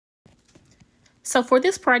So for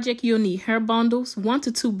this project, you'll need hair bundles. 1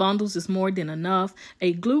 to 2 bundles is more than enough.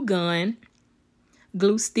 A glue gun,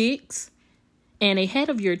 glue sticks, and a hat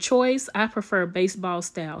of your choice. I prefer baseball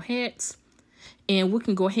style hats. And we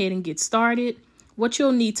can go ahead and get started. What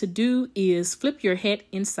you'll need to do is flip your hat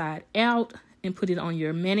inside out and put it on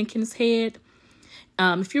your mannequin's head.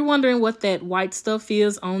 If you're wondering what that white stuff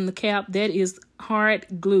is on the cap, that is hard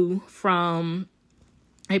glue from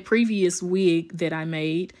a previous wig that I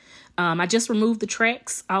made. I just removed the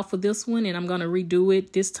tracks off of this one, and I'm going to redo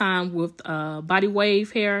it this time with body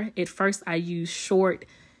wave hair. At first, I used short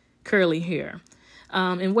curly hair.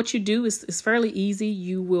 And what you do is fairly easy.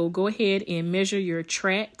 You will go ahead and measure your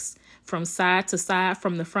tracks from side to side,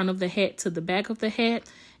 from the front of the hat to the back of the hat,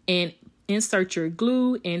 and insert your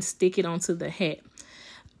glue and stick it onto the hat.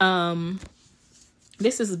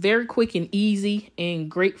 This is very quick and easy and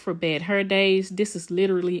great for bad hair days. This is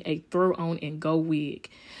literally a throw on and go wig.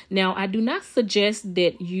 Now, I do not suggest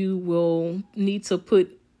that you will need to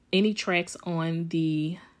put any tracks on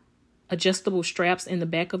the adjustable straps in the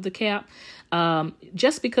back of the cap,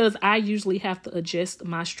 just because I usually have to adjust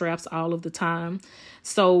my straps all of the time.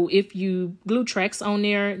 So if you glue tracks on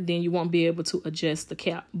there, then you won't be able to adjust the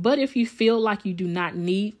cap. But if you feel like you do not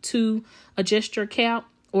need to adjust your cap,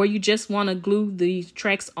 or you just want to glue the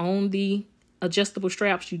tracks on the adjustable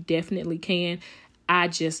straps, you definitely can. I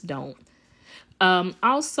just don't.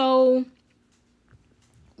 Also,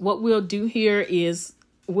 what we'll do here is,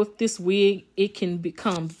 with this wig, it can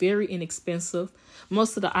become very inexpensive.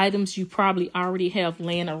 Most of the items you probably already have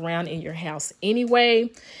laying around in your house anyway.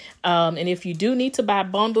 And if you do need to buy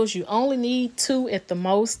bundles, you only need 2 at the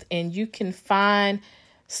most, and you can find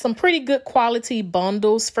some pretty good quality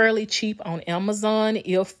bundles fairly cheap on Amazon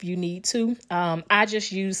if you need to. I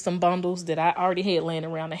just used some bundles that I already had laying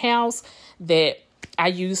around the house that I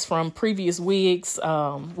used from previous wigs.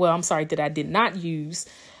 That I did not use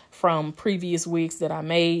from previous wigs that I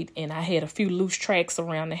made. And I had a few loose tracks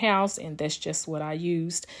around the house, and that's just what I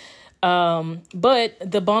used. But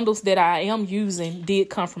the bundles that I am using did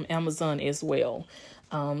come from Amazon as well.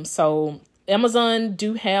 So Amazon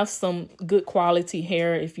do have some good quality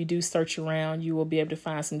hair. If you do search around, you will be able to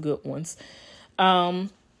find some good ones. After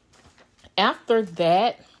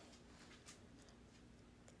that,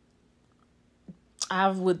 I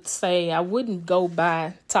would say I wouldn't go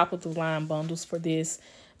buy top of the line bundles for this.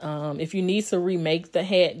 If you need to remake the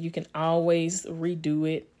hat, you can always redo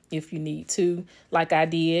it if you need to, like I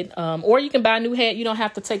did. Or you can buy a new hat. You don't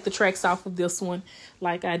have to take the tracks off of this one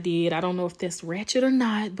like I did. I don't know if that's ratchet or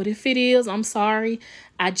not, but if it is, I'm sorry.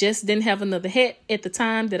 I just didn't have another hat at the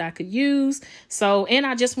time that I could use. And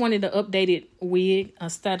I just wanted an updated wig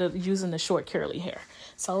instead of using the short curly hair.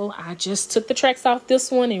 So I just took the tracks off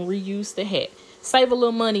this one and reused the hat. Save a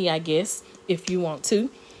little money, I guess, if you want to.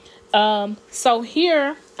 So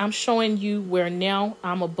here I'm showing you where now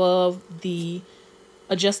I'm above the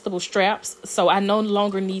adjustable straps. So I no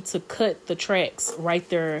longer need to cut the tracks right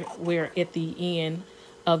there where at the end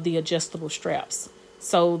of the adjustable straps.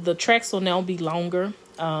 So the tracks will now be longer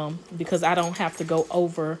because I don't have to go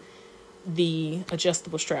over the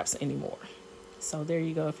adjustable straps anymore. So there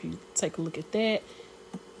you go. If you take a look at that.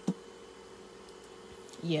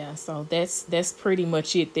 Yeah, so that's pretty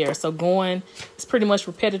much it there. So it's pretty much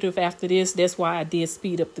repetitive after this. That's why I did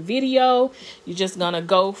speed up the video. You're just gonna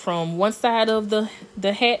go from one side of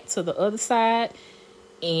the hat to the other side,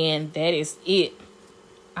 and that is it.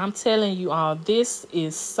 I'm telling you all, this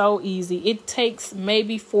is so easy. It takes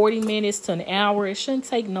maybe 40 minutes to an hour. It shouldn't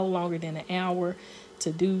take no longer than an hour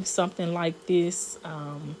to do something like this.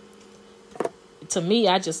 To me,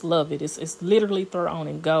 I just love it. It's literally throw on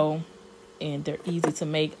and go. And they're easy to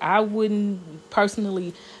make. I wouldn't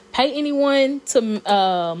personally pay anyone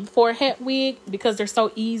for a hat wig because they're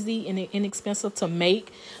so easy and inexpensive to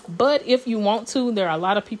make. But if you want to, there are a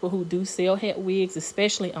lot of people who do sell hat wigs,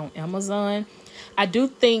 especially on Amazon. I do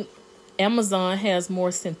think Amazon has more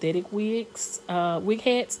synthetic wigs, wig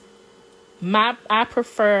hats. I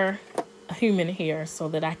prefer human hair so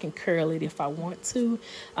that I can curl it if I want to,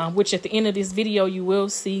 which at the end of this video you will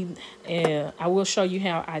see. I will show you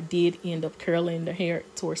how I did end up curling the hair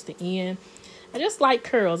towards the end. I just like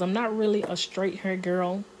curls. I'm not really a straight hair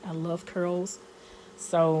girl. I love curls,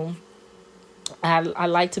 so I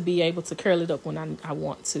like to be able to curl it up when I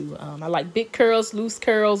want to. I like big curls, loose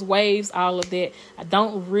curls, waves, all of that. I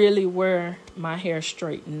don't really wear my hair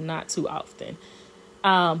straight, not too often.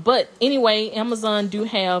 But anyway, Amazon do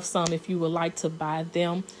have some if you would like to buy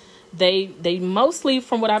them. They mostly,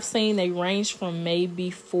 from what I've seen, they range from maybe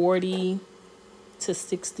 $40 to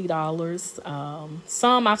 $60.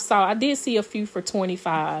 Some I did see a few for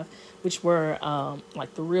 $25, which were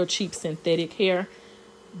like the real cheap synthetic hair.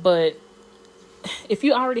 But if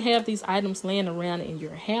you already have these items laying around in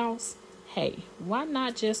your house, hey, why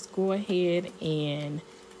not just go ahead and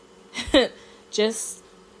just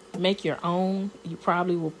make your own? You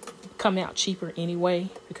probably will come out cheaper anyway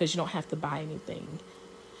because you don't have to buy anything.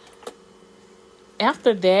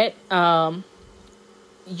 After that,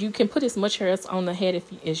 you can put as much hair on the head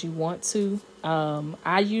as you want to.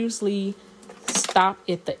 I usually stop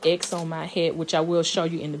at the X on my head, which I will show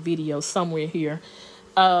you in the video somewhere here.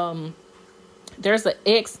 There's an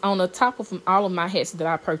X on the top of all of my hats that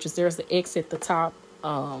I purchased. There's an X at the top,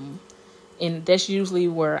 and that's usually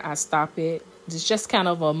where I stop it. It's just kind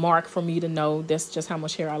of a mark for me to know that's just how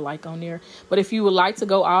much hair I like on there. But if you would like to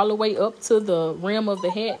go all the way up to the rim of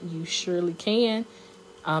the hat, you surely can.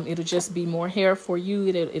 It'll just be more hair for you.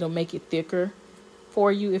 It'll make it thicker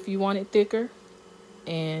for you if you want it thicker.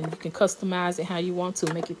 And you can customize it how you want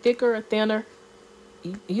to. Make it thicker or thinner.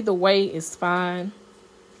 Either way is fine.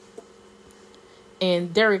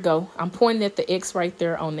 And there we go. I'm pointing at the X right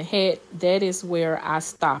there on the hat. That is where I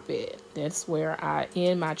stop it. That's where I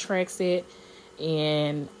end my tracks at.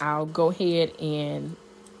 And I'll go ahead and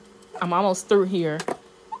I'm almost through here.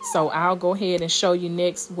 So I'll go ahead and show you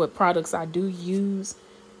next what products I do use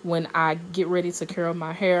when I get ready to curl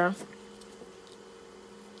my hair.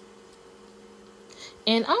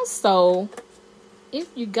 And also, if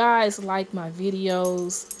you guys like my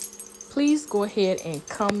videos, please go ahead and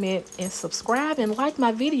comment and subscribe and like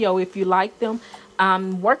my video if you like them.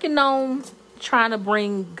 I'm working on trying to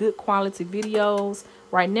bring good quality videos.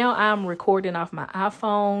 Right now, I'm recording off my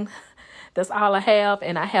iPhone. That's all I have.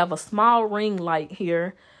 And I have a small ring light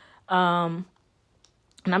here. And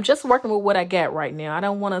I'm just working with what I got right now. I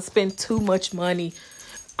don't want to spend too much money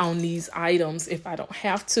on these items if I don't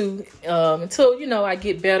have to. Until, you know, I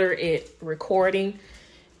get better at recording.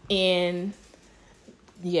 And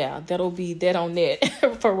yeah, that'll be that on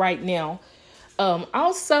that for right now.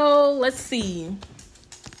 Also, let's see.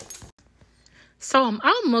 So I'm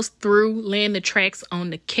almost through laying the tracks on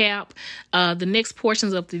the cap. The next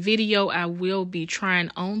portions of the video, I will be trying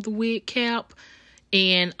on the wig cap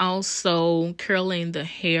and also curling the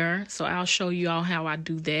hair. So I'll show you all how I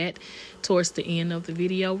do that towards the end of the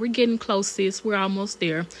video. We're getting close, sis. We're almost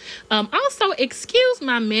there. Also, excuse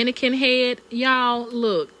my mannequin head. Y'all,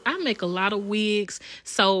 look, I make a lot of wigs,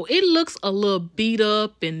 so it looks a little beat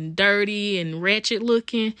up and dirty and ratchet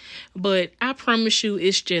looking. But I promise you,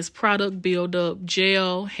 it's just product buildup,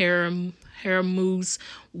 gel, hair mousse,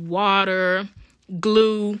 water,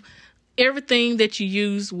 glue, everything that you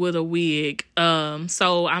use with a wig.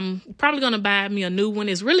 So I'm probably gonna buy me a new one.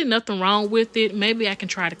 There's really nothing wrong with it. Maybe I can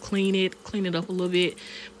try to clean it up a little bit,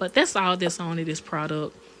 but that's all that's on it, this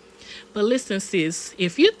product. But listen, sis,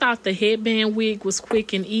 if you thought the headband wig was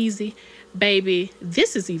quick and easy, baby,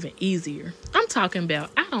 this is even easier. I'm talking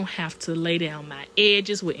about I don't have to lay down my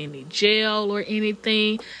edges with any gel or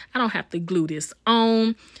anything. I don't have to glue this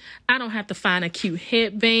on. I don't have to find a cute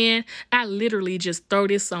headband. I literally just throw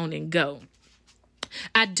this on and go.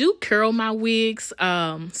 I do curl my wigs,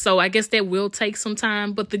 so I guess that will take some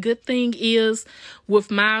time. But the good thing is with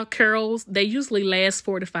my curls, they usually last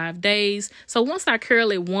 4 to 5 days. So once I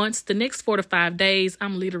curl it once, the next 4 to 5 days,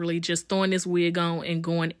 I'm literally just throwing this wig on and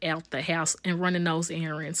going out the house and running those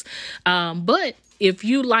errands. But if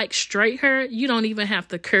you like straight hair, you don't even have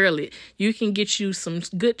to curl it. You can get you some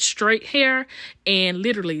good straight hair and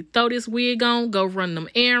literally throw this wig on, go run them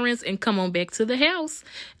errands, and come on back to the house.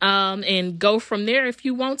 And go from there if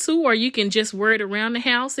you want to, or you can just wear it around the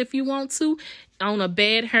house if you want to on a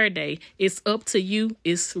bad hair day. It's up to you.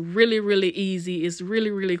 It's really, really easy. It's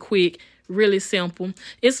really, really quick. Really simple.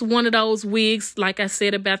 It's one of those wigs, like I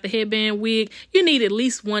said about the headband wig, you need at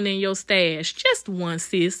least one in your stash. Just one,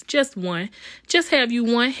 sis. Just one. Just have you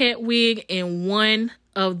one hat wig and one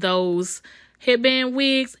of those headband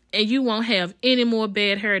wigs, and you won't have any more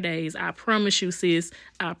bad hair days. I promise you, sis.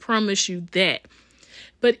 I promise you that.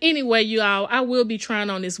 But anyway, you all, I will be trying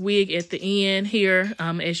on this wig at the end here,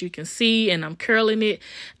 as you can see, and I'm curling it.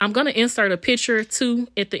 I'm going to insert a picture too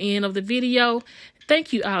at the end of the video.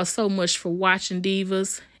 Thank you all so much for watching,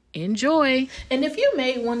 Divas. Enjoy. And if you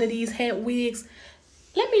made one of these hat wigs,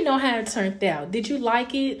 let me know how it turned out. Did you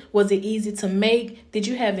like it? Was it easy to make? Did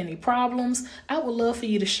you have any problems? I would love for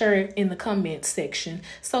you to share it in the comments section.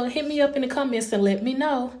 So hit me up in the comments and let me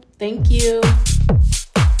know. Thank you.